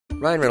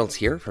Ryan Reynolds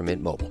here from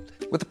Mint Mobile.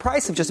 With the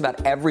price of just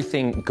about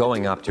everything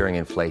going up during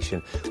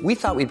inflation, we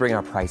thought we'd bring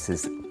our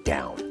prices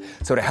down.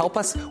 So to help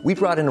us, we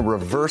brought in a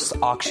reverse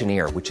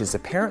auctioneer, which is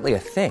apparently a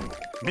thing.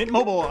 Mint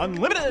Mobile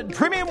Unlimited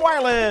Premium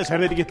Wireless. How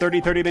to get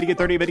 30, 30, bit to get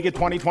 30, bit to get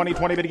 20, 20,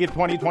 20, bit to get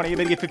 20, 20,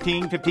 bit to get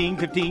 15, 15,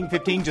 15,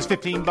 15, just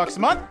 $15 a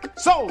month?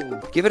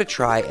 Sold! Give it a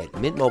try at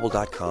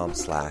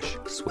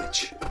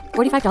mintmobile.com/switch.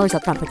 $45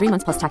 up front for 3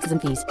 months plus taxes and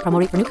fees. Promo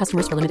rate for new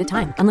customers for limited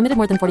time. Unlimited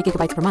more than 40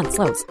 gigabytes per month.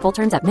 Slows full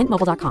terms at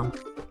mintmobile.com.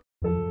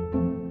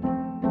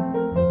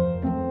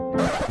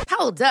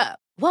 Hold up.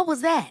 What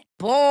was that?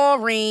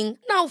 Boring.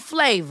 No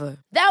flavor.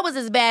 That was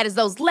as bad as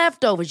those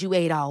leftovers you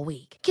ate all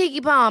week.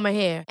 Keke Palmer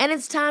here, and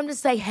it's time to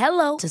say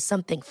hello to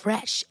something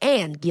fresh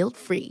and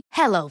guilt-free.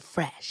 Hello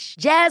Fresh.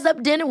 Jazz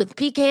up dinner with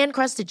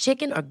pecan-crusted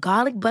chicken or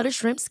garlic butter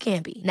shrimp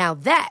scampi. Now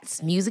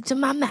that's music to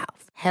my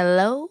mouth.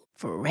 Hello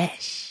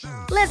Fresh.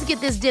 Let's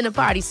get this dinner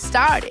party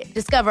started.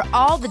 Discover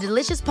all the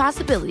delicious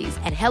possibilities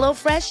at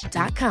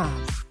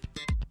hellofresh.com.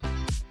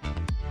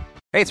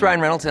 Hey, it's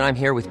Ryan Reynolds, and I'm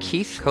here with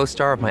Keith,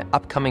 co-star of my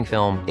upcoming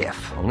film, If,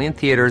 only in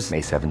theaters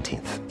May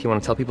 17th. Do you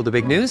want to tell people the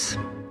big news?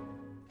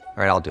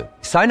 All right, I'll do it.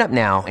 Sign up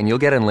now and you'll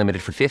get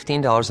unlimited for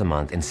 $15 a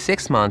month and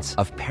 6 months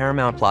of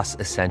Paramount Plus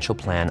Essential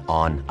Plan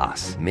on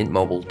us.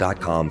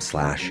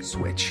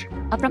 mintmobile.com/switch.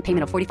 Upfront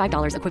payment of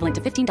 $45 equivalent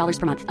to $15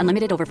 per month.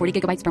 Unlimited over 40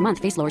 gigabytes per month.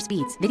 Face lower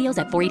speeds. Videos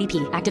at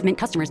 480p. Active Mint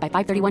customers by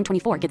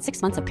 531.24 get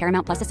 6 months of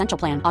Paramount Plus Essential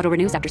Plan. Auto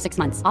renews after 6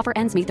 months. Offer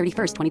ends May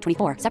 31st,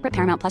 2024. Separate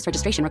Paramount Plus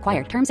registration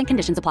required. Terms and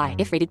conditions apply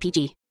if rated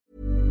PG.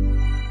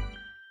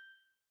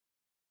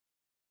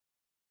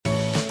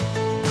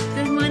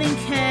 Good morning,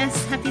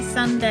 Kirst. Happy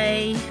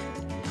Sunday.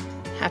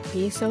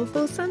 Happy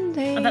Soulful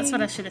Sunday. Oh, that's what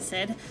I should have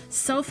said.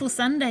 Soulful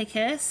Sunday,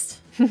 Kirst.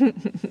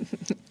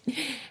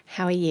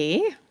 How are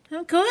you?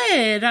 I'm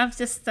good. I've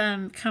just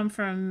come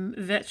from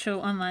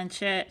virtual online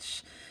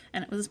church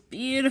and it was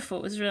beautiful.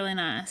 It was really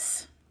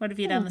nice. What have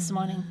you done this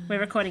morning? We're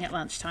recording at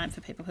lunchtime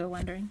for people who are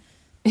wondering.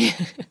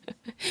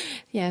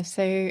 Yeah,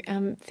 so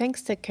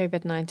thanks to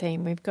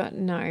COVID-19, we've got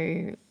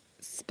no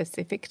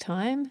specific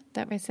time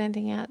that we're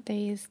sending out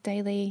these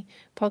daily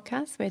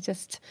podcasts. We're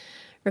just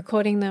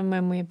recording them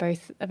when we're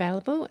both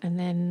available and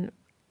then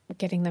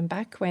getting them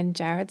back when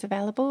Jared's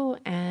available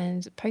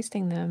and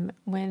posting them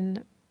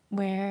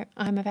where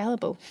I'm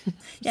available.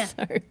 Yeah.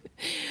 So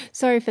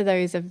sorry for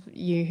those of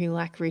you who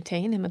lack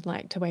routine and would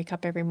like to wake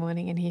up every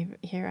morning and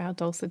hear our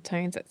dulcet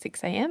tones at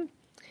 6 a.m.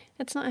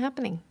 It's not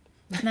happening.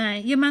 No,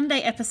 your Monday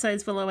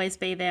episodes will always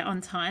be there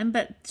on time,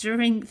 but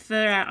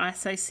for our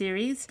ISO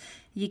series,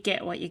 you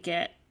get what you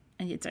get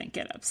and you don't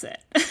get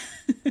upset.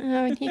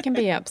 Oh, you can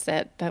be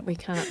upset, but we're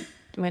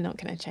not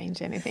going to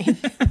change anything.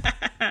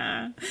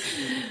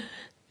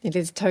 It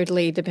is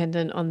totally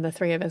dependent on the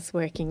three of us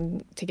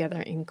working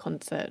together in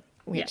concert,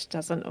 which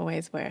doesn't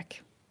always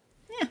work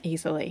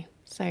easily.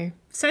 So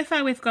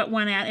far we've got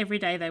one out every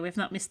day, though. We've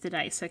not missed a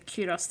day, so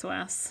kudos to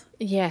us.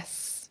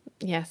 Yes.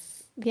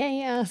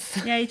 Yay us.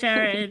 Yay,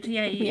 Jared.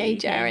 Yay,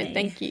 Jared. Yay.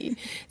 Thank you.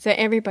 So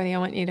everybody, I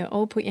want you to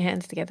all put your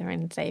hands together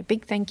and say a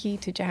big thank you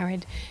to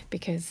Jared,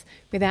 because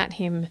without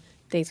him,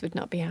 these would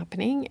not be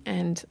happening.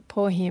 And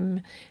poor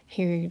him,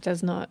 who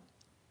does not,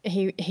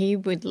 he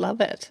would love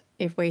it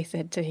if we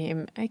said to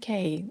him,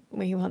 okay,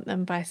 we want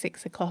them by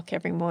 6 o'clock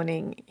every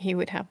morning. He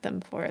would have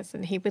them for us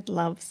and he would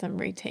love some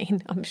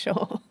routine, I'm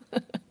sure.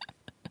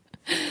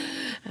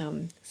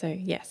 So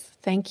yes,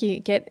 thank you.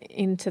 Get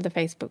into the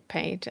Facebook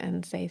page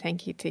and say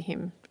thank you to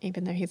him,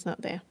 even though he's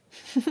not there.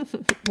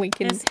 We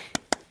can,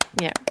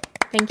 yes.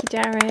 Thank you,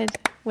 Jared.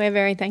 We're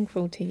very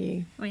thankful to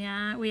you. We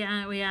are.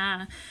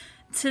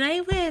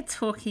 Today we're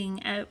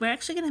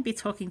actually going to be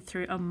talking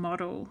through a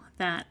model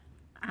that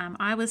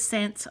I was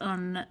sent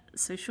on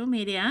social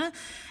media,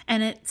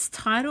 and it's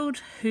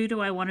titled, Who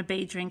Do I Want to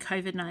Be During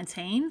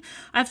COVID-19?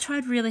 I've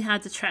tried really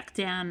hard to track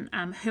down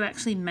who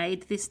actually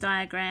made this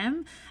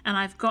diagram, and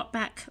I've got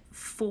back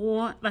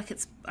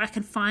I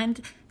can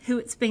find who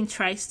it's been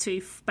traced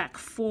to, back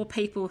 4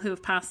 people who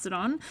have passed it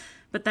on,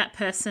 but that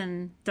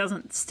person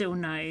doesn't still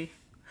know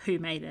who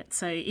made it.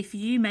 So if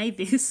you made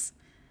this,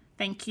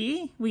 thank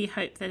you. We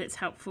hope that it's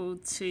helpful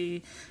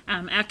to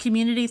our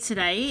community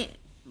today.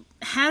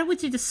 How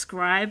would you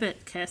describe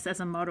it, Kirst, as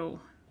a model?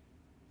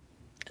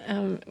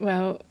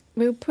 Well,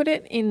 we'll put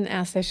it in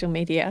our social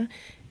media,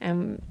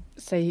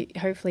 so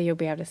hopefully you'll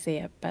be able to see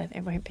it, but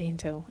it won't be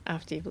until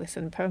after you've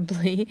listened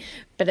probably.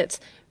 But it's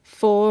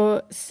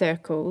 4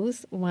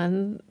 circles,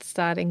 one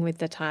starting with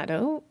the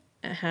title,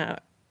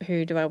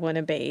 who do I want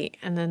to be,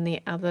 and then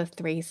the other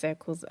 3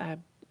 circles are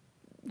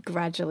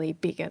gradually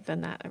bigger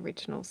than that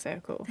original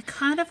circle. They're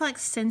kind of like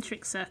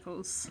centric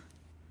circles.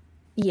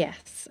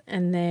 Yes,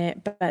 and they're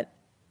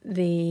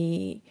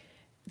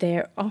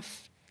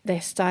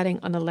starting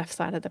on the left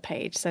side of the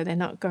page, so they're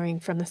not going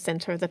from the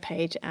center of the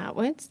page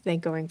outwards, they're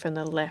going from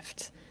the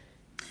left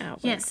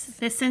outwards. Yes,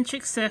 they're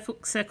centric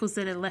circles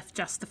that are left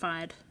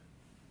justified.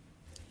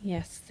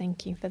 Yes,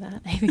 thank you for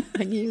that.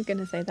 I knew you were going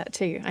to say that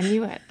too. I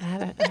knew it.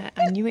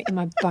 I knew it in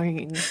my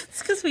bones.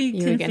 It's because we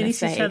can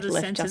finish each other's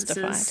sentences.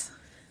 Justified.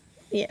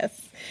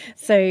 Yes.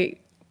 So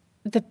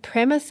the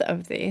premise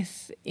of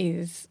this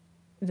is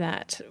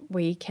that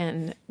we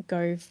can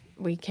grow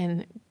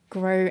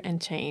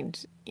and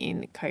change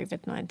in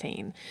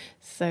COVID-19.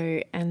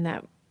 So, and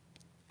that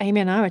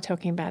Amy and I were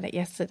talking about it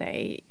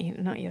yesterday,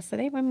 not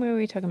yesterday, when were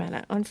we talking about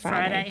it? On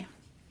Friday.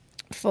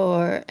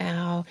 For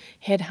our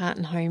Head, Heart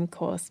and Home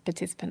course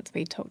participants,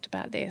 we talked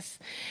about this,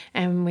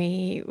 and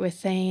we were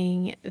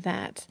saying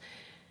that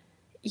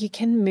you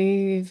can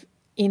move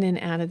in and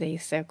out of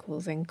these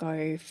circles and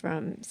go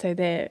from, so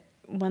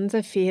one's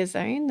a fear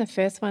zone. The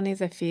first one is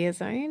a fear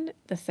zone.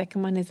 The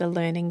second one is a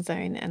learning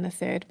zone. And the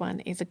third one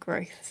is a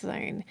growth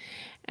zone.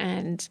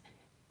 And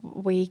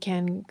we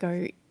can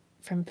go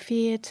from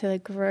fear to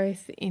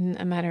growth in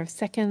a matter of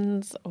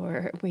seconds,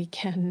 or we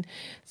can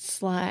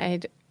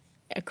slide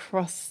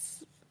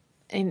across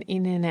in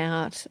and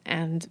out,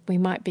 and we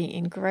might be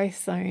in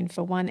growth zone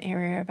for one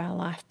area of our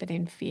life, but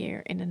in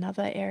fear in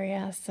another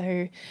area.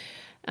 So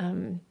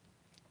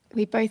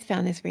we both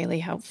found this really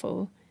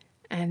helpful,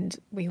 and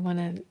we want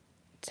to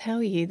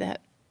tell you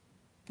that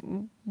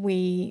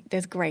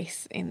there's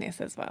grace in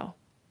this as well.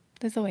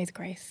 There's always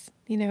grace.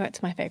 You know,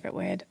 it's my favourite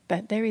word,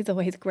 but there is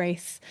always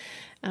grace.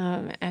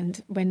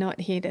 And we're not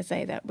here to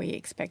say that we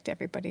expect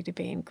everybody to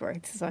be in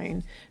growth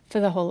zone for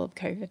the whole of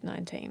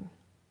COVID-19.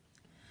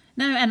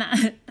 No,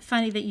 and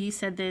funny that you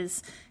said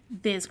there's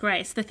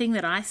grace. The thing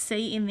that I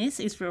see in this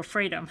is real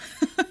freedom,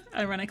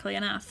 ironically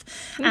enough.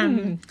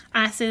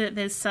 I see that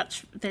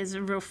there's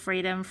a real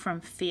freedom from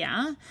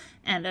fear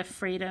and a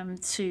freedom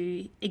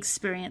to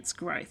experience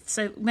growth.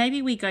 So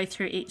maybe we go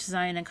through each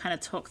zone and kind of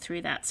talk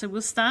through that. So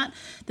we'll start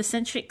the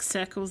centric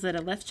circles that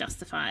are left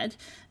justified,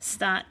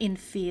 start in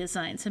fear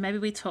zone. So maybe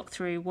we talk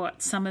through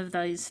what some of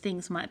those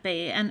things might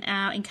be. And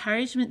our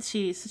encouragement to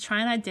you is to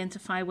try and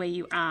identify where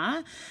you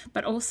are,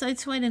 but also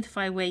to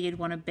identify where you'd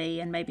want to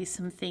be, and maybe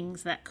some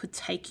things that could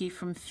take you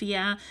from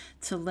fear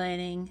to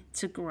learning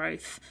to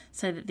growth,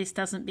 so that this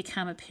doesn't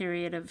become a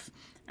period of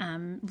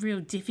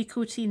real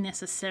difficulty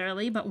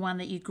necessarily, but one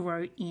that you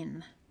grow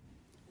in.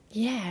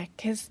 Yeah,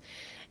 because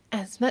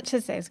as much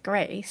as there's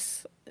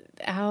grace,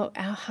 our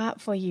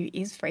heart for you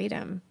is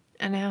freedom,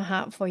 and our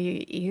heart for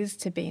you is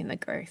to be in the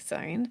growth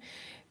zone.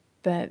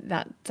 But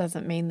that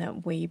doesn't mean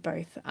that we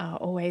both are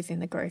always in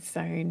the growth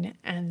zone,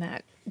 and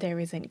that there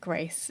isn't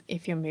grace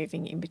if you're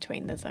moving in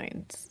between the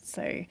zones.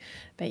 So,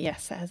 but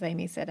yes, as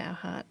Amy said, our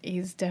heart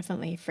is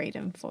definitely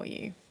freedom for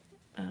you,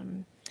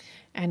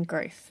 and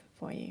growth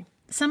for you.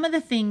 Some of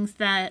the things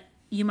that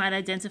you might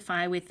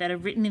identify with that are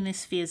written in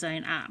this fear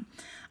zone are: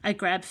 I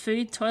grab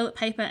food, toilet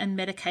paper and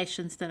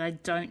medications that I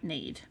don't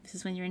need. This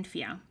is when you're in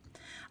fear.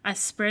 I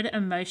spread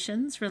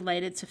emotions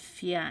related to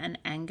fear and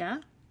anger.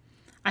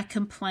 I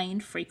complain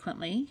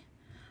frequently.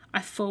 I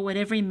forward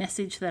every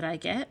message that I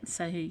get.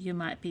 So you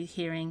might be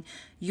hearing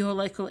your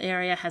local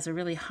area has a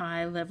really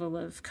high level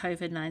of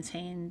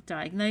COVID-19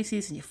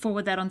 diagnoses, and you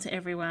forward that on to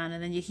everyone.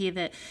 And then you hear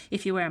that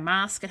if you wear a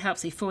mask, it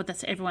helps. So you forward that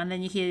to everyone.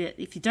 Then you hear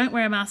that if you don't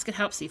wear a mask, it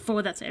helps. So you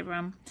forward that to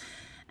everyone.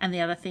 And the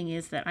other thing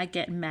is that I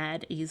get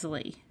mad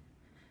easily.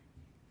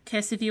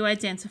 Kirst, have you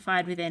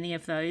identified with any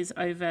of those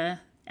over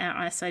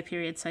our ISO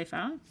period so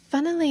far?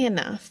 Funnily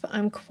enough,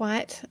 I'm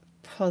quite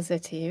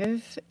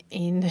positive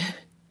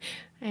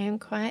I am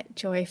quite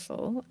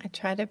joyful. I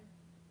try to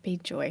be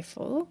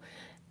joyful,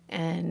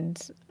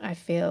 and I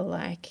feel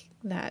like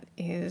that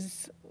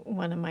is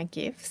one of my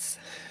gifts.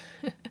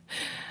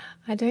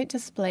 I don't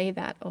display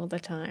that all the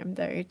time,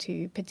 though,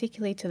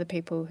 particularly to the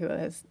people who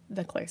are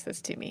the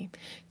closest to me.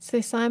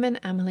 So Simon,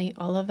 Emily,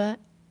 Oliver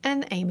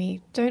and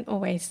Amy don't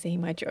always see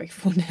my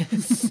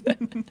joyfulness.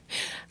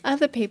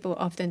 Other people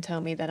often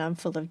tell me that I'm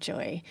full of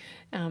joy,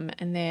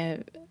 and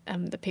they're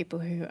the people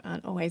who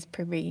aren't always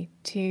privy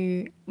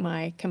to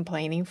my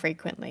complaining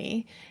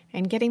frequently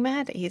and getting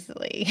mad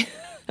easily.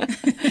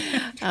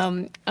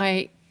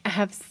 I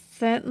have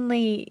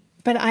certainly,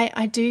 but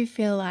I do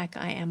feel like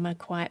I am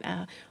quite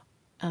a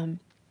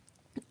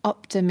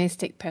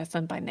optimistic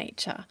person by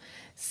nature.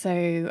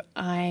 So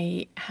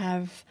I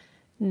have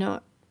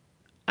not.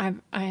 I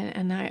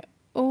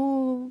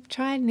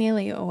try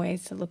nearly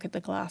always to look at the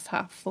glass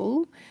half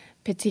full,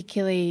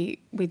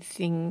 particularly with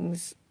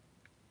things,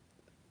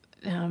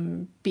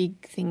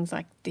 big things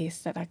like this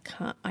that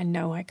I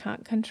know I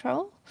can't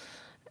control.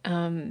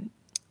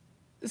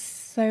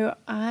 So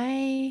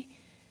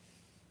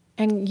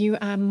and you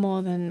are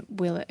more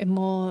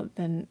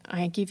than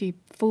I give you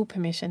full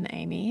permission,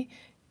 Amy,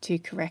 to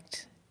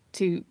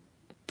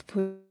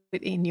put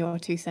in your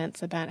 2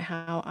 cents about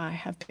how I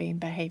have been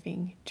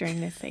behaving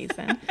during this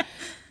season.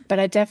 But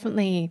I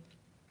don't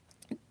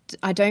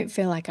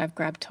feel like I've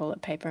grabbed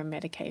toilet paper and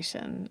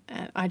medication.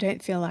 I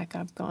don't feel like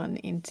I've gone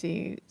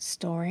into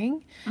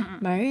storing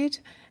mode.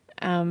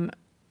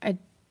 I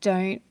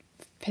don't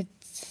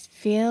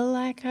feel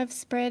like I've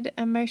spread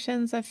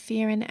emotions of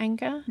fear and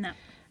anger. No.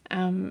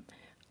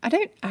 I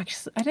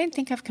don't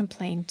think I've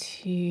complained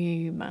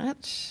too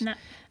much.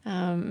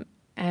 No.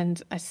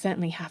 And I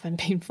certainly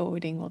haven't been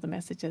forwarding all the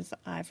messages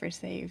I've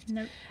received.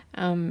 Nope.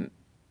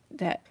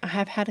 That I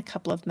have had a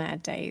couple of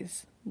mad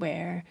days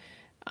where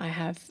I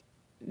have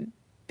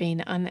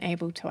been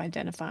unable to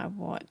identify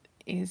what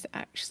is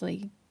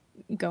actually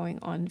going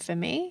on for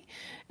me,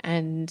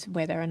 and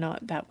whether or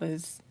not that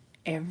was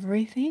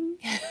everything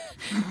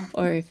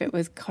or if it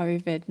was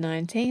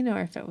COVID-19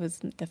 or if it was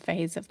the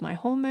phase of my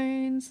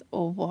hormones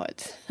or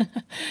what.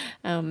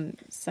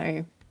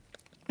 So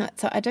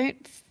I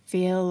don't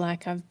feel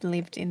like I've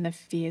lived in the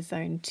fear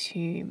zone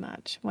too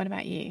much. What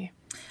about you?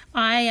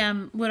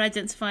 I would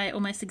identify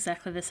almost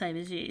exactly the same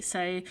as you.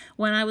 So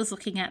when I was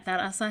looking at that,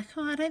 I was like,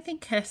 I don't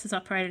think Kirst has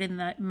operated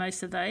in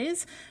most of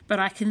those, but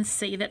I can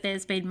see that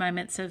there's been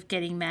moments of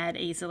getting mad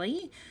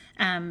easily.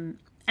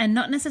 And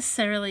not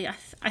necessarily,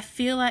 I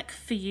feel like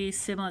for you,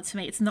 similar to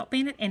me, it's not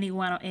been at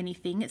anyone or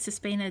anything. It's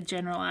just been a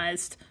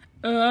generalised,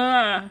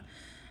 So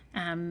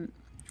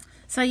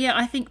yeah,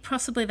 I think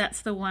possibly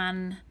that's the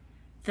one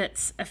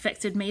that's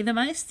affected me the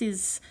most,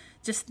 is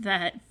just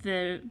that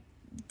the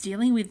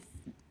dealing with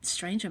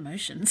strange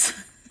emotions.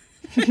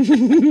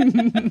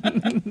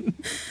 And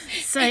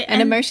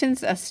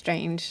emotions are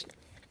strange,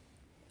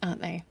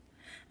 aren't they?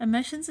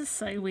 Emotions are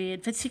so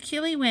weird,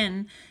 particularly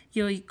when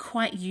you're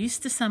quite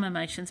used to some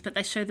emotions, but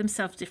they show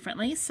themselves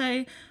differently.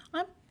 So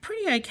I'm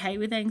pretty okay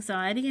with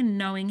anxiety and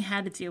knowing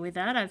how to deal with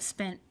that. I've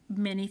spent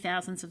many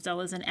thousands of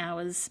dollars and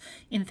hours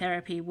in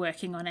therapy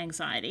working on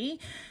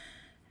anxiety.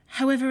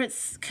 However,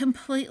 it's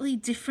completely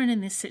different in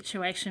this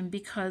situation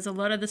because a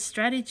lot of the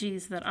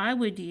strategies that I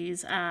would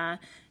use are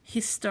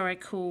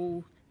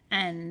historical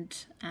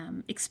and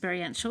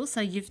experiential. So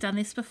you've done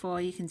this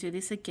before, you can do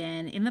this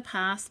again in the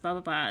past, blah,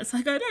 blah, blah. It's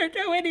like, I don't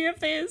know any of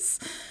this.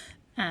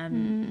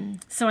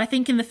 So I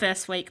think in the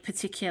first week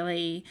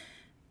particularly,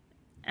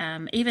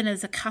 even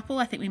as a couple,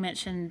 I think we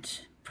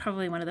mentioned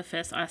probably one of the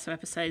first ISO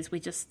episodes, we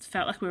just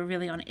felt like we were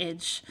really on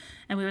edge.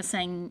 And we were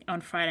saying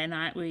on Friday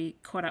night, we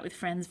caught up with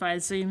friends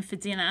via Zoom for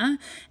dinner,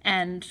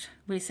 and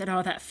we said,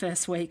 that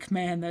first week,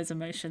 man, those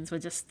emotions we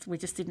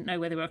just didn't know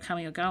whether we were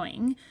coming or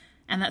going.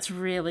 And that's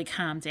really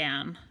calmed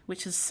down,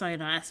 which is so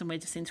nice. And we're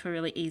just into a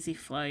really easy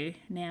flow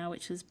now,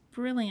 which is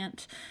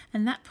brilliant.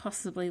 And that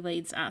possibly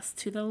leads us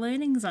to the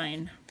learning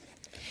zone.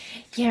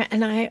 Yeah,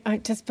 and I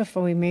just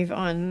before we move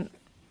on,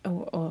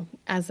 or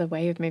as a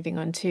way of moving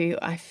on too,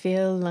 I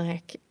feel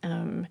like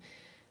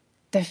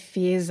the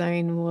fear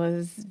zone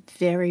was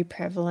very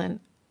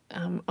prevalent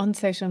on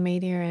social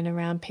media and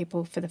around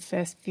people for the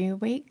first few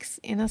weeks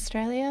in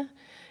Australia.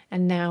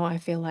 And now I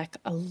feel like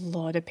a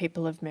lot of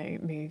people have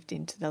moved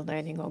into the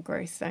learning or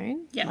growth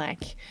zone. Yep.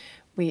 Like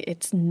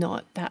it's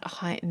not that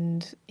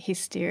heightened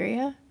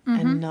hysteria,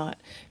 and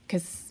not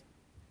because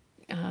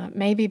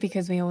maybe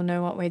because we all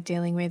know what we're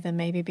dealing with, and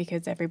maybe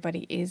because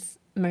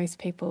most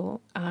people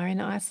are in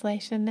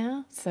isolation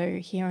now. So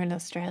here in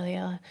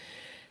Australia,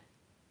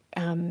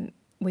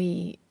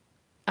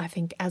 I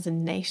think as a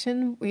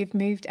nation, we've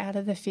moved out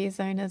of the fear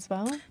zone as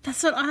well.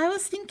 That's what I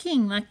was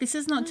thinking. Like, this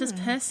is not just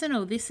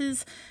personal. This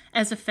is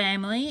as a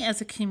family, as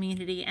a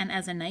community, and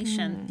as a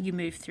nation, you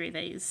move through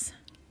these.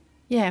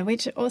 Yeah,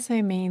 which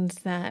also means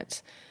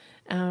that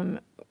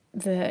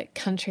the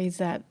countries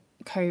that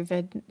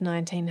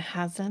COVID-19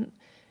 hasn't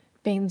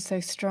been so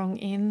strong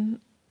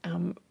in,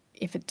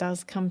 if it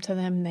does come to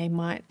them, they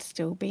might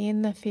still be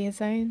in the fear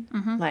zone.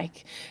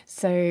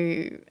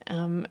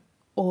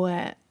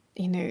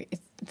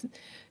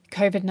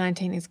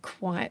 COVID-19 is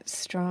quite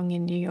strong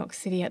in New York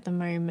City at the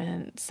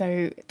moment.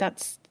 So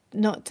that's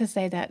not to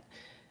say that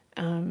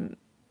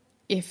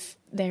if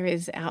there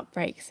is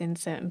outbreaks in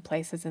certain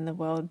places in the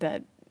world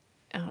that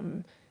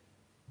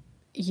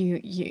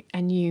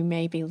you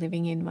may be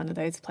living in one of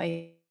those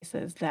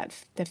places,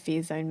 that the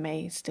fear zone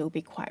may still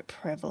be quite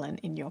prevalent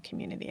in your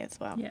community as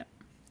well. Yeah.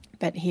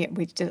 But here,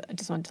 I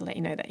just wanted to let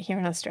you know that here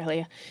in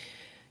Australia,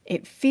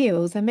 it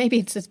feels, and maybe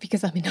it's just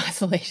because I'm in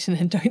isolation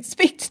and don't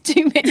speak to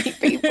too many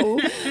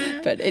people,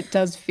 but it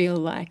does feel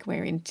like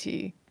we're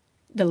into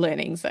the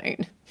learning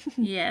zone.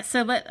 Yeah,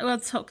 so we'll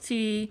talk to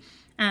you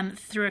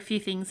through a few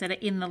things that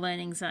are in the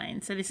learning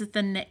zone. So this is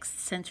the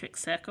next centric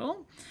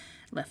circle,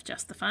 left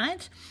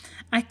justified.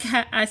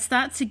 I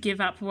start to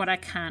give up what I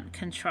can't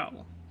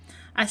control.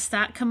 I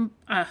stop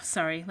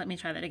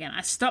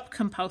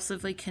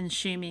compulsively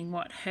consuming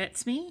what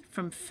hurts me,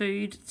 from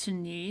food to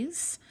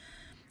news.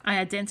 I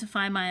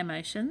identify my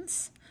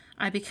emotions.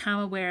 I become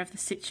aware of the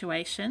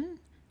situation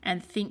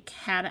and think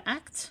how to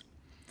act.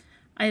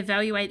 I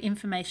evaluate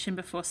information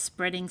before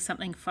spreading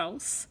something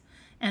false.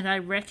 And I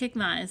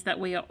recognise that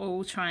we are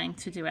all trying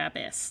to do our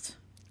best.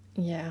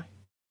 Yeah.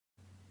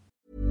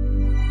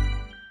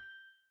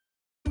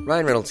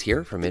 Ryan Reynolds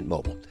here from Mint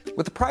Mobile.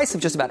 With the price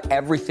of just about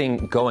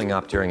everything going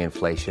up during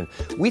inflation,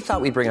 we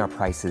thought we'd bring our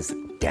prices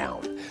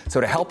down.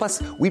 So to help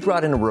us, we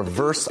brought in a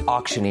reverse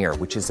auctioneer,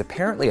 which is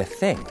apparently a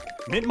thing.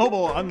 Mint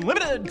Mobile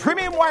Unlimited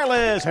Premium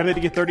Wireless. How to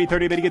get 30,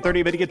 30, bit to get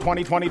 30, bit to get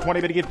 20, 20, 20,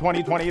 bit to get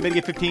 20, 20, bit to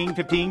get 15,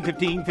 15,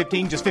 15,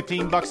 15, just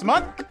 $15 a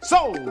month?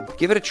 Sold!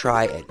 Give it a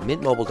try at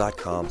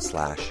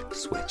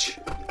mintmobile.com/switch.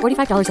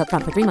 $45 up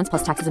front for 3 months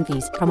plus taxes and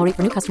fees. Promo rate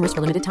for new customers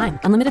for limited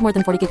time. Unlimited more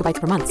than 40 gigabytes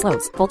per month.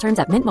 Slows full terms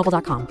at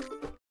mintmobile.com.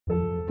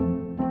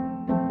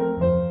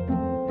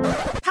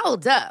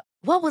 Hold up.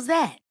 What was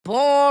that?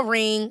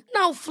 Boring.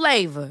 No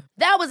flavor.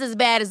 That was as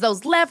bad as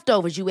those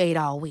leftovers you ate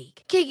all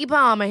week. Keke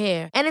Palmer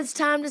here, and it's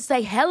time to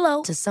say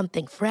hello to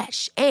something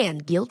fresh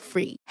and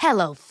guilt-free.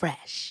 Hello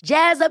Fresh.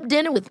 Jazz up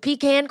dinner with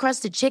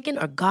pecan-crusted chicken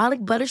or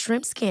garlic butter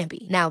shrimp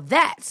scampi. Now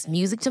that's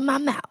music to my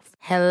mouth.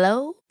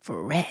 Hello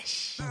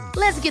Fresh.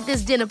 Let's get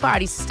this dinner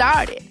party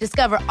started.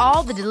 Discover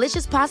all the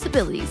delicious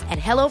possibilities at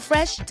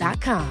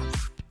hellofresh.com.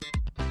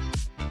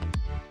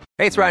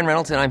 Hey, it's Ryan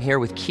Reynolds, and I'm here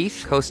with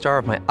Keith, co-star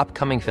of my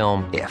upcoming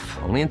film, If,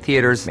 only in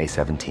theaters May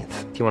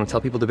 17th. Do you want to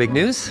tell people the big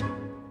news?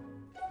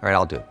 All right,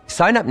 I'll do it.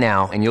 Sign up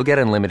now and you'll get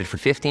unlimited for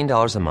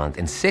 $15 a month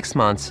and 6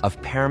 months of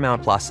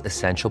Paramount Plus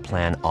Essential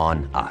Plan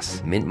on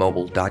us.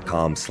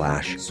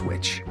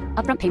 MintMobile.com/switch.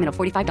 Upfront payment of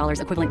 $45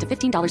 equivalent to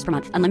 $15 per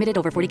month. Unlimited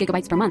over 40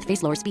 gigabytes per month.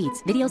 Face lower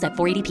speeds. Videos at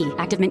 480p.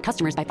 Active Mint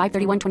customers by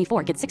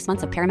 531.24 get 6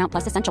 months of Paramount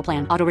Plus Essential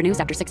Plan. Auto renews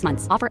after 6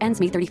 months. Offer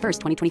ends May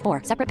 31st,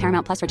 2024. Separate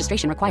Paramount Plus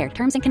registration required.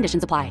 Terms and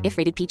conditions apply if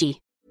rated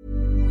PG.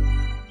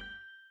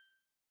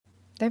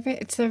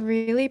 It's a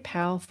really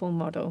powerful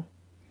model.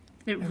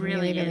 It I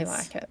really really is.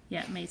 like it.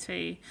 Yeah, me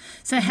too.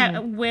 So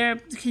where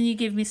can you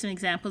give me some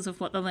examples of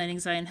what the learning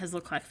zone has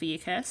looked like for you,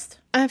 Kirst?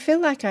 I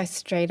feel like I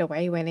straight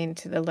away went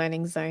into the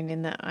learning zone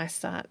in that I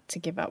start to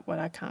give up what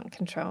I can't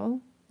control.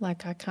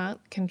 Like I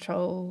can't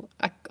control,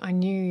 I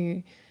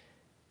knew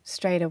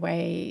straight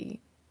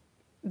away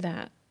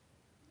that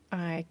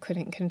I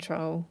couldn't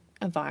control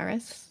a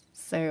virus,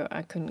 so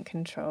I couldn't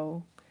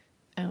control,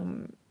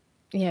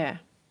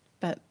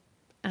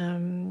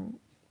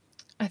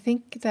 I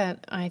think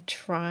that I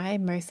try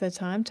most of the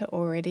time to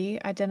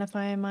already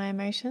identify my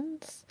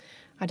emotions.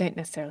 I don't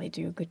necessarily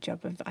do a good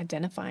job of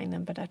identifying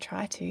them, but I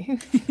try to.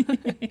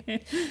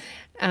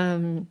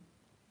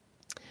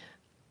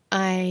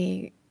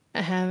 I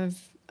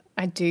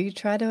do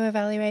try to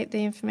evaluate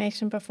the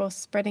information before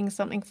spreading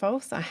something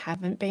false. I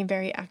haven't been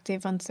very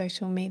active on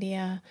social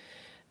media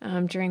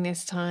during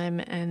this time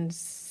and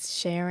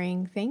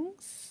sharing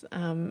things.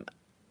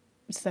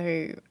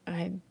 So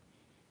I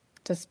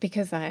just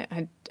because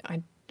I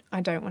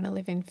don't want to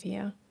live in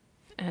fear,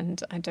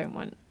 and I don't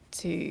want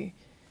to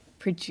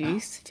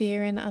produce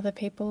fear in other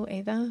people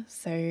either.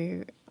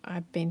 So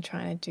I've been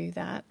trying to do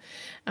that.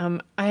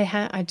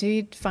 I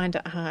do find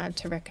it hard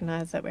to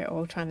recognise that we're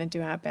all trying to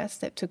do our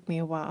best. It took me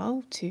a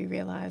while to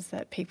realise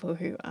that people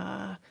who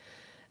are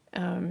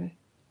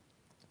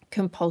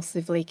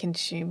compulsively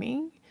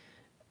consuming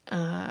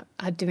are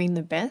doing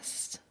the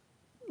best,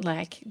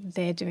 like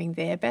they're doing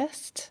their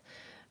best,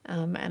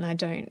 and I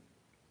don't.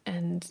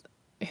 And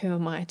who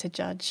am I to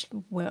judge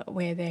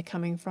where they're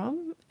coming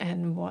from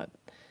and what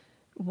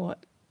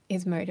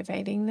is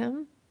motivating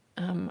them?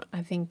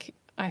 I think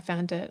I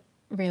found it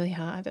really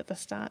hard at the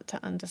start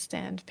to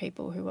understand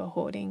people who were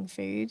hoarding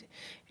food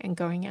and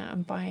going out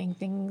and buying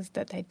things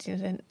that they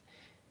didn't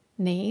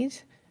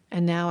need.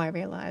 And now I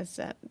realise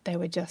that they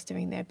were just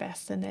doing their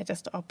best and they're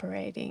just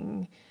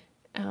operating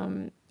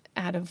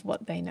out of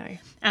what they know.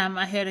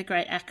 I heard a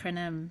great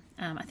acronym,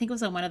 I think it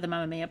was on one of the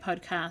Mamma Mia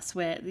podcasts,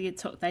 where they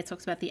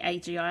talked about the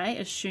AGI,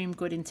 assume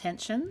good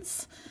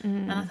intentions.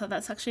 And I thought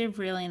that's actually a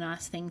really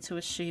nice thing to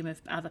assume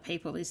of other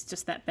people, is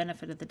just that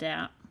benefit of the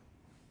doubt.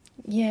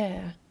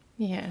 Yeah.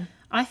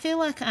 I feel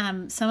like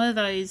some of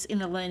those in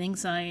the learning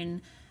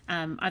zone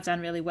I've done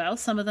really well.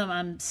 Some of them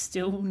I'm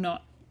still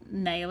not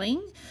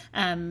nailing.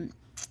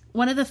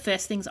 One of the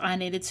first things I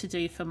needed to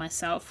do for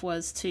myself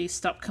was to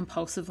stop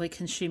compulsively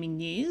consuming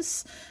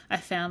news. I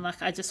found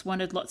like I just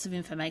wanted lots of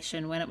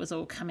information when it was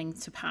all coming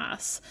to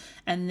pass.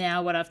 And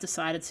now what I've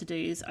decided to do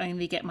is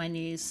only get my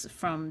news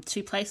from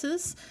 2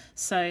 places.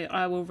 So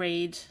I will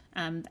read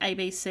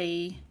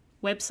ABC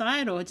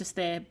website, or just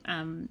their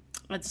I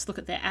just look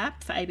at their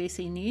app for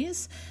ABC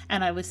News,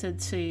 and I listened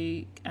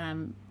to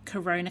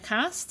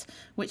Coronacast,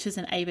 which is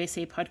an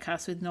ABC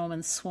podcast with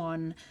Norman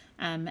Swan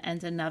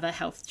and another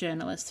health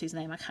journalist whose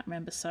name I can't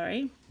remember,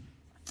 sorry.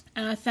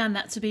 And I found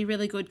that to be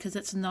really good because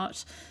it's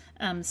not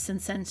how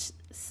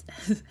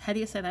do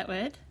you say that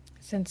word?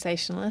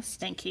 Sensationalist.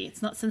 Thank you.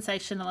 It's not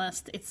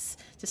sensationalist. It's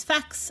just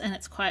facts, and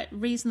it's quite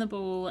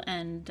reasonable,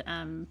 and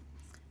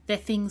they're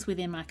things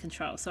within my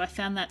control. So I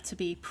found that to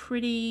be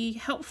pretty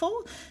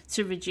helpful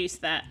to reduce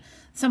that.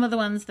 Some of the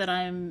ones that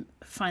I'm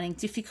finding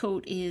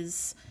difficult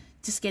is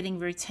just getting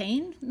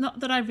routine. Not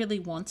that I really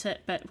want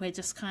it, but we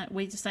just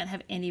don't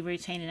have any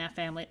routine in our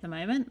family at the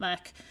moment.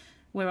 Like,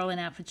 we're all in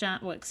our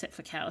pajamas, well, except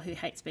for Cal, who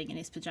hates being in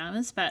his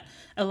pajamas. But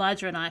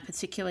Elijah and I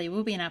particularly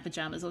will be in our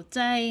pajamas all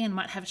day and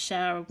might have a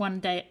shower one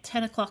day at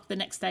 10 o'clock, the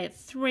next day at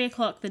 3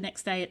 o'clock, the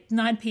next day at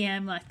 9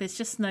 p.m. Like, there's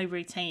just no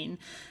routine.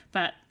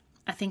 But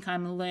I think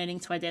I'm learning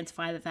to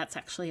identify that that's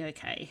actually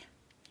okay.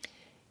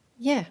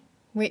 Yeah,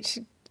 which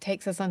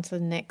takes us on to the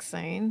next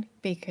zone,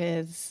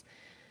 because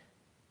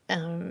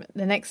the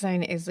next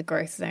zone is the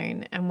growth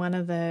zone. And one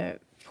of the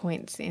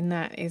points in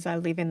that is I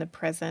live in the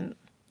present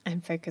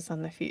and focus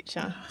on the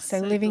future. So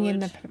living in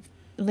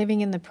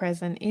the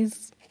present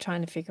is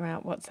trying to figure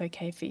out what's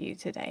okay for you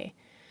today.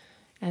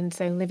 And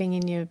so living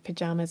in your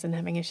pajamas and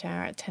having a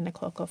shower at 10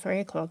 o'clock or 3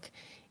 o'clock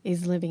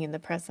is living in the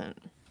present.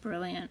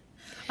 Brilliant.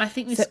 I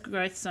think this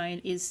growth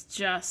zone is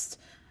just,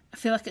 I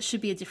feel like it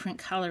should be a different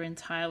colour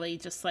entirely,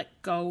 just like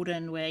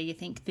golden, where you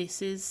think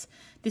this is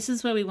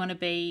where we want to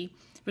be,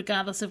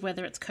 regardless of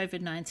whether it's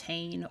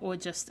COVID-19 or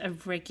just a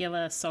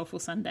regular soulful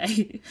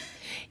Sunday.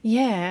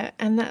 Yeah,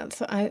 and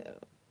I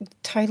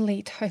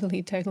totally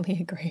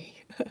agree.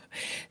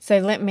 So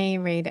let me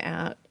read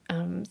out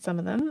some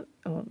of them,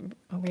 or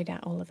I'll read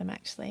out all of them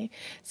actually.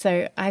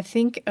 So I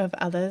think of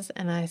others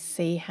and I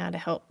see how to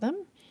help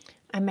them.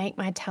 I make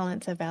my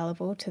talents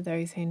available to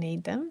those who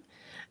need them.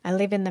 I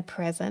live in the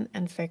present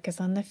and focus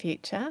on the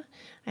future.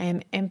 I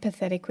am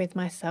empathetic with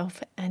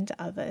myself and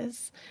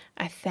others.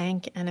 I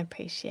thank and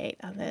appreciate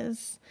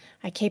others.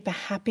 I keep a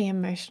happy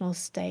emotional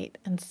state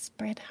and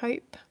spread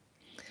hope.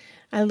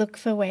 I look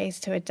for ways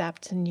to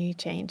adapt to new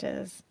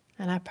changes,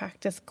 and I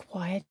practice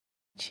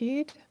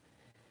quietude,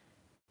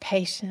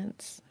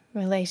 patience,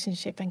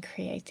 relationship, and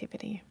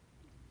creativity.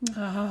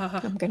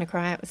 Oh. I'm going to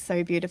cry. It was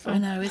so beautiful. I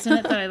know, isn't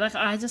it though? Like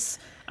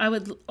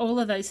all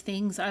of those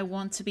things I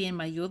want to be in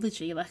my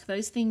eulogy. Like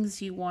those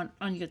things you want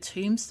on your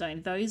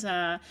tombstone, those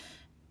are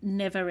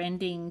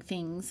never-ending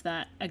things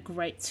that are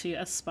great to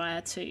aspire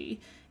to.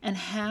 And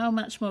how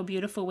much more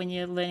beautiful when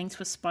you're learning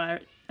to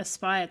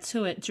aspire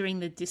to it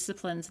during the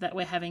disciplines that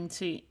we're having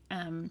to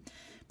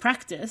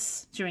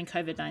practice during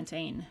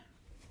COVID-19.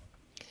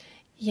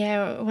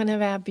 Yeah, one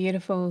of our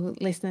beautiful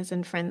listeners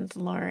and friends,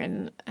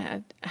 Lauren,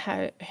 had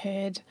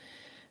heard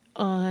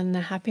on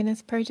the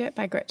Happiness Project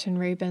by Gretchen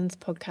Rubin's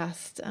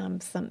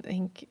podcast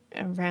something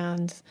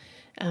around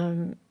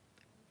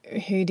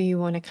who do you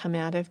want to come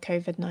out of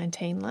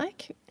COVID-19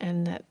 like?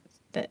 And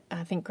that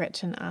I think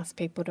Gretchen asked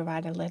people to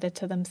write a letter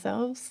to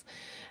themselves.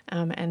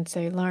 And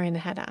so Lauren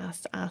had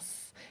asked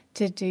us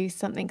to do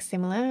something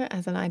similar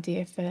as an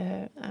idea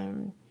for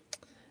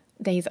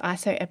these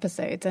ISO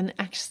episodes. And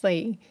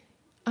actually,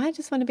 I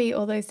just want to be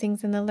all those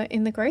things in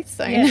the growth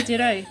zone. Yeah,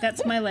 ditto.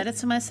 That's my letter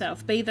to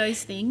myself. Be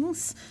those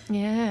things.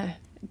 Yeah.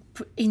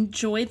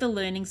 Enjoy the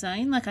learning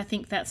zone. Like I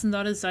think that's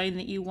not a zone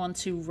that you want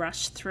to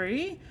rush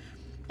through.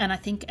 And I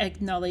think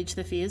acknowledge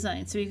the fear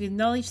zone. So you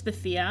acknowledge the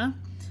fear,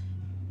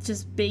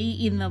 just be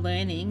in the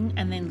learning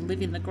and then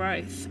live in the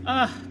growth.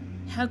 Oh,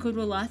 how good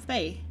will life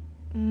be?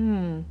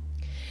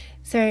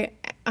 So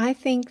I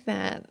think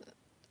that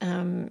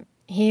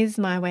here's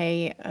my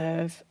way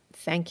of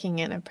thanking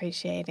and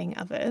appreciating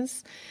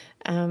others.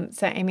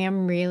 So Amy,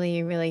 I'm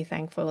really, really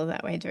thankful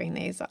that we're doing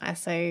these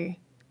ISO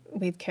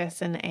with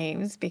Kirst and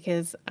Ames,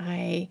 because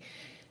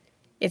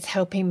it's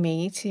helping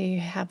me to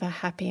have a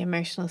happy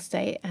emotional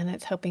state, and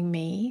it's helping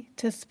me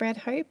to spread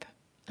hope.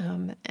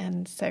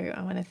 And so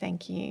I want to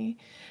thank you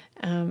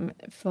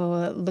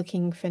for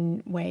looking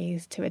for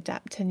ways to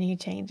adapt to new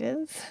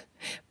changes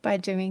by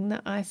doing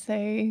the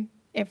ISO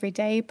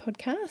Everyday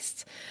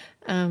podcast.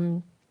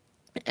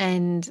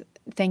 And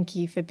thank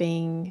you for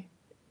being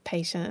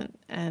patient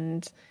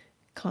and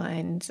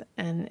kind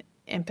and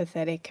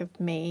empathetic of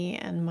me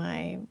and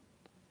my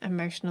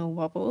emotional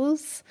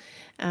wobbles.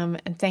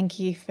 And thank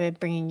you for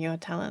bringing your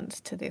talents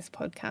to this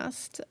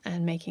podcast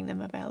and making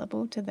them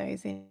available to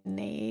those in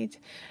need.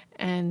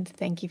 And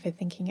thank you for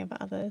thinking of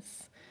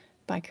others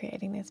by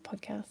creating this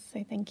podcast.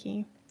 So thank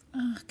you.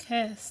 Oh,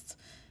 Kirst,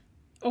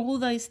 all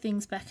those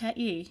things back at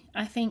you.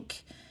 I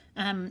think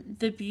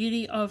the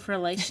beauty of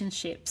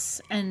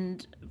relationships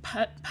and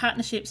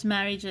partnerships,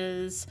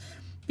 marriages,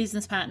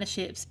 business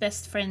partnerships,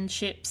 best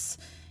friendships,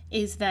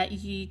 is that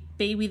you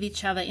be with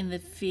each other in the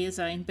fear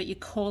zone, but you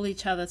call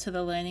each other to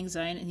the learning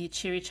zone and you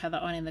cheer each other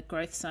on in the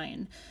growth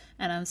zone.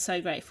 And I'm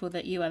so grateful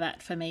that you are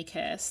that for me,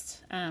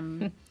 Kirst.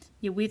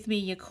 You're with me,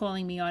 you're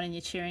calling me on and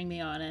you're cheering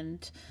me on.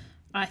 And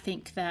I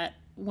think that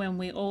when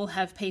we all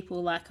have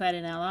people like that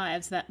in our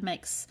lives, that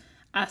makes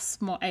us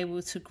more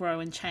able to grow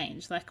and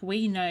change. Like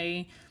we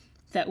know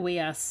that we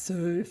are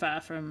so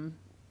far from,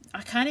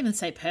 I can't even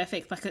say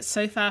perfect, like it's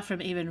so far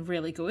from even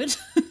really good.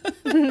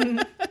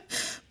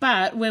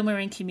 But when we're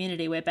in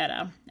community, we're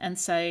better. And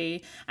so,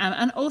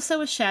 and also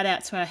a shout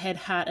out to our Head,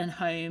 Heart and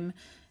Home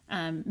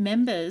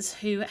members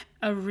who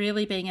are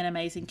really being an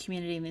amazing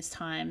community in this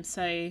time.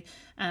 So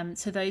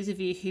to those of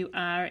you who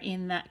are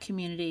in that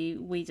community,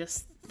 we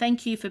just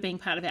thank you for being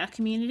part of our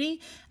community.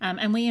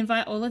 And we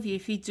invite all of you,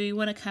 if you do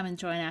want to come and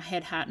join our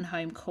Head, Heart and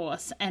Home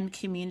course and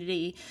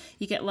community,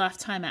 you get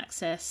lifetime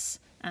access.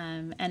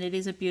 And it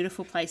is a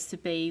beautiful place to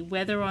be,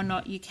 whether or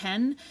not you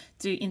can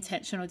do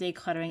intentional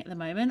decluttering at the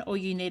moment, or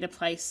you need a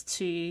place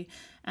to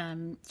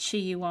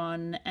cheer you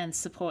on and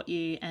support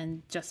you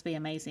and just be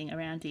amazing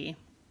around you.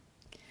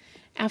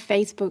 Our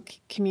Facebook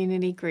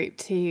community group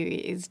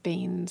too has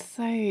been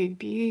so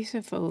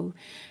beautiful,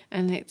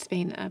 and it's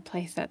been a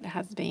place that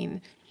has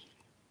been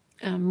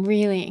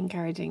really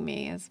encouraging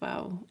me as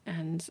well.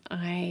 And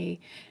I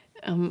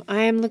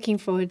am looking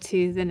forward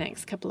to the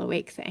next couple of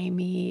weeks,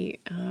 Amy,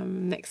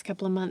 next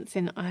couple of months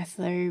in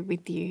ISO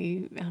with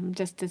you,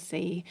 just to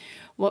see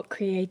what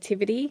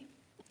creativity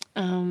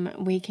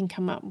we can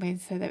come up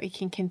with so that we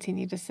can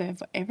continue to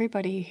serve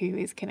everybody who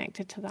is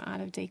connected to the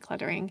art of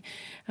decluttering.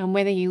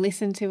 Whether you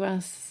listen to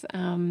us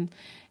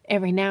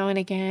every now and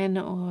again,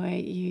 or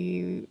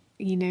you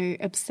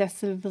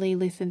obsessively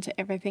listen to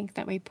everything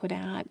that we put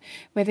out,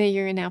 whether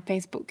you're in our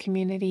Facebook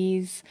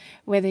communities,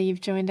 whether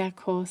you've joined our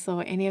course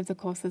or any of the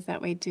courses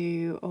that we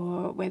do,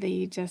 or whether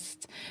you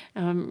just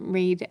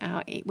read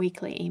our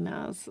weekly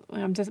emails.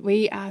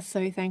 We are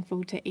so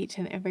thankful to each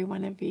and every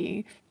one of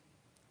you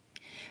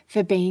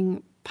for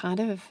being part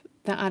of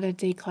the Art of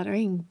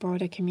Decluttering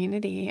broader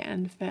community,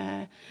 and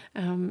for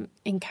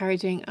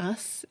encouraging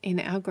us in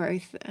our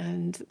growth,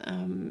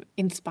 and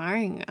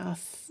inspiring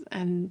us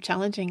and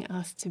challenging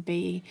us to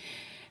be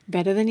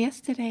better than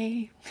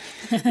yesterday.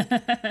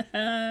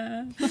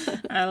 I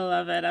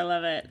love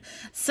it.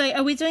 So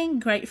are we doing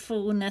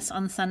gratefulness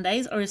on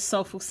Sundays, or is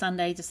Soulful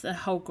Sunday just a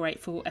whole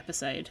grateful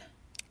episode?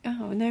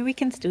 Oh, no, we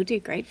can still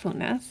do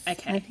gratefulness.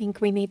 Okay. I think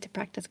we need to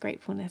practice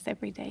gratefulness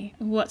every day.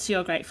 What's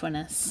your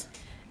gratefulness?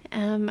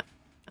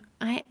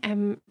 I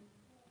am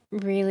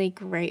really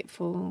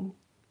grateful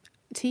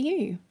to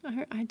you.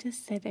 I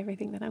just said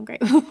everything that I'm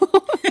grateful for.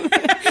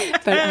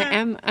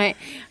 But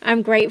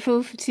I'm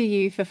grateful to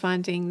you for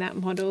finding that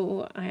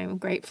model. I am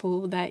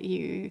grateful that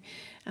you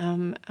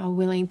are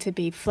willing to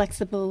be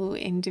flexible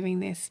in doing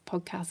this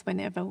podcast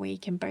whenever we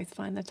can both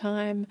find the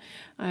time.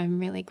 I'm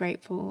really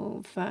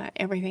grateful for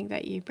everything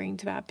that you bring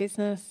to our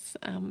business,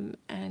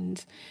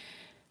 and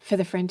for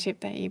the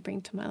friendship that you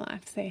bring to my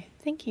life. So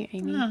thank you,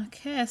 Amy. Oh,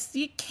 Kirst,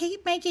 you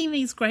keep making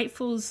these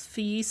gratefuls for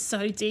you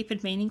so deep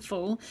and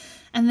meaningful,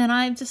 and then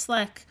I'm just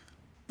like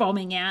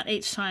bombing out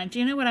each time. Do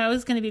you know what I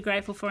was going to be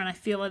grateful for? And I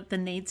feel like the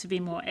need to be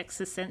more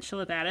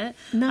existential about it.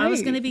 No, I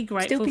was going to be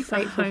grateful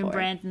for home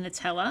brand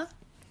Nutella.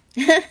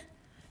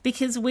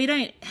 Because we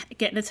don't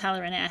get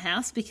Nutella in our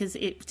house because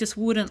it just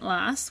wouldn't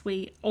last.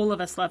 All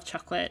of us love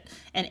chocolate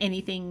and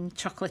anything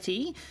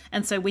chocolatey,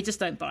 and so we just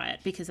don't buy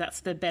it because that's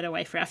the better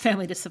way for our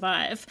family to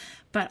survive.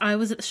 But I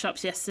was at the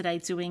shops yesterday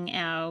doing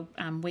our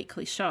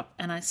weekly shop,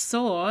 and I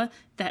saw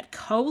that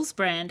Coles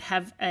brand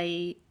have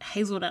a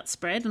hazelnut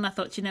spread, and I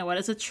thought, you know what,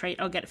 as a treat,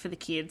 I'll get it for the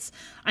kids.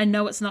 I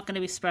know it's not going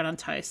to be spread on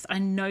toast. I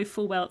know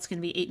full well it's going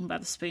to be eaten by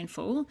the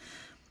spoonful.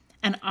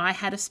 And I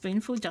had a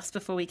spoonful just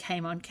before we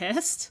came on,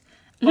 Kirst.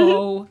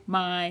 Oh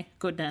my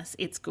goodness,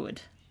 it's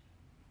good.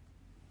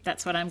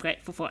 That's what I'm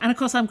grateful for. And of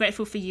course I'm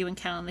grateful for you and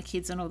Cal and the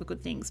kids and all the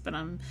good things, but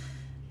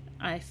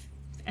I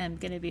am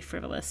going to be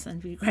frivolous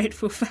and be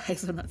grateful for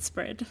hazelnut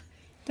spread.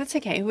 That's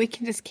okay. We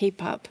can just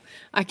keep up.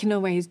 I can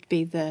always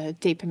be the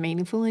deep and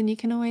meaningful, and you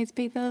can always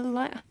be the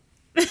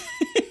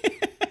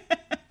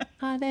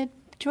light-hearted,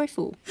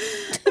 joyful.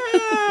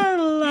 I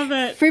love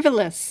it.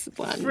 Frivolous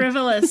one.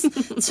 Frivolous.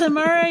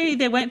 Tomorrow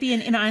there won't be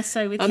an In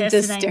ISO with Kirst. I'm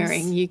just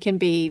stirring. You can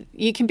be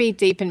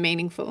deep and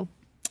meaningful.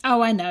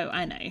 Oh, I know.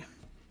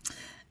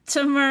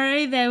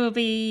 Tomorrow there will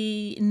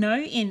be no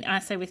In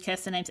ISO with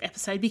Kirst and Ames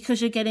episode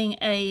because you're getting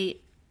a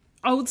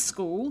old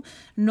school,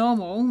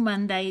 normal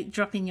Monday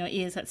drop in your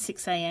ears at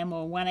 6 a.m.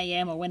 or 1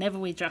 a.m. or whenever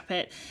we drop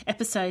it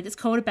episode. It's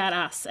called About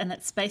Us, and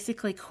it's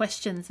basically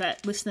questions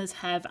that listeners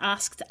have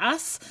asked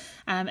us.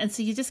 And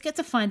so you just get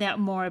to find out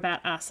more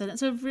about us. And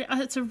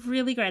it's a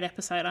really great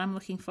episode. I'm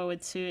looking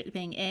forward to it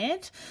being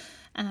aired.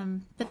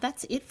 But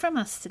that's it from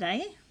us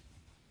today.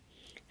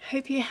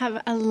 Hope you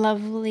have a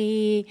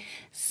lovely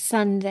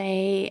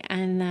Sunday,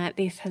 and that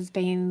this has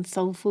been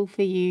soulful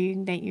for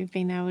you, that you've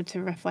been able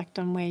to reflect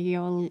on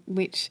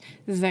which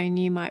zone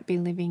you might be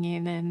living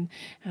in,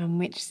 and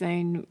which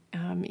zone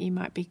you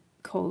might be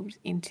called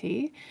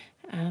into.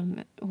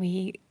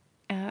 We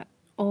are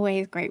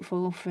always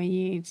grateful for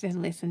you to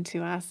listen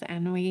to us,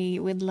 and we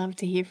would love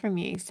to hear from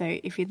you. So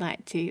if you'd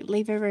like to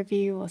leave a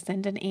review or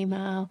send an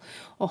email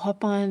or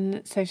hop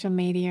on social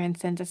media and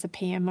send us a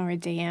PM or a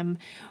DM,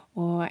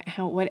 or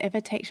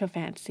whatever takes your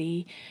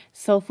fancy,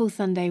 Soulful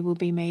Sunday will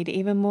be made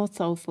even more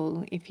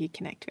soulful if you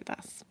connect with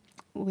us.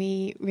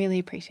 We really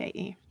appreciate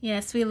you.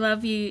 Yes, we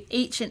love you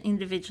each and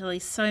individually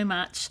so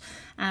much.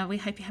 We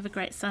hope you have a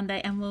great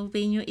Sunday, and we'll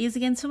be in your ears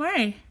again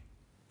tomorrow.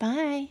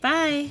 Bye.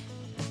 Bye.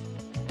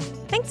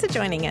 Thanks for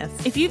joining us.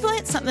 If you've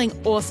learnt something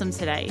awesome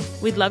today,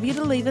 we'd love you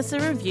to leave us a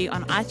review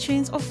on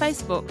iTunes or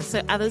Facebook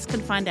so others can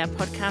find our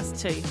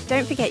podcast too.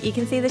 Don't forget you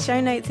can see the show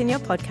notes in your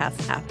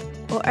podcast app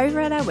or over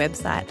at our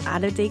website,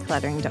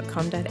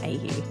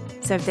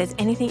 artofdecluttering.com.au. So if there's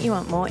anything you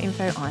want more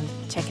info on,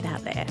 check it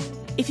out there.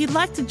 If you'd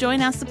like to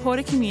join our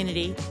supporter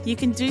community, you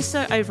can do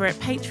so over at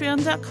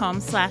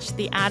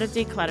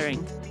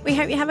patreon.com/theartofdecluttering. We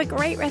hope you have a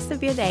great rest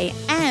of your day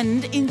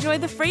and enjoy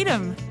the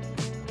freedom.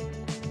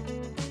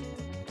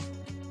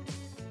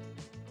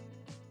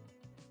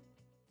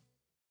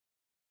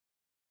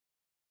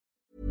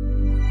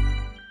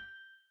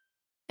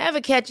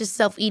 Ever catch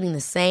yourself eating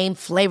the same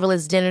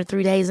flavorless dinner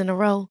 3 days in a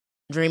row?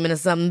 Dreaming of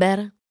something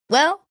better?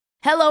 Well,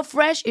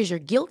 HelloFresh is your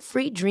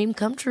guilt-free dream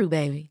come true,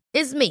 baby.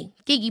 It's me,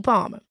 Keke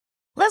Palmer.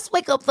 Let's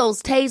wake up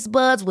those taste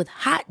buds with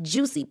hot,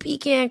 juicy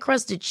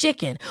pecan-crusted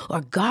chicken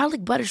or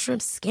garlic butter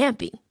shrimp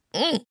scampi.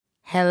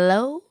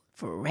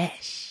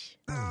 HelloFresh.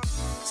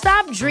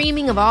 Stop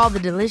dreaming of all the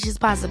delicious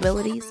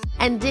possibilities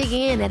and dig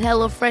in at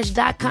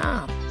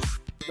HelloFresh.com.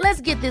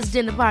 Let's get this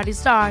dinner party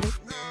started.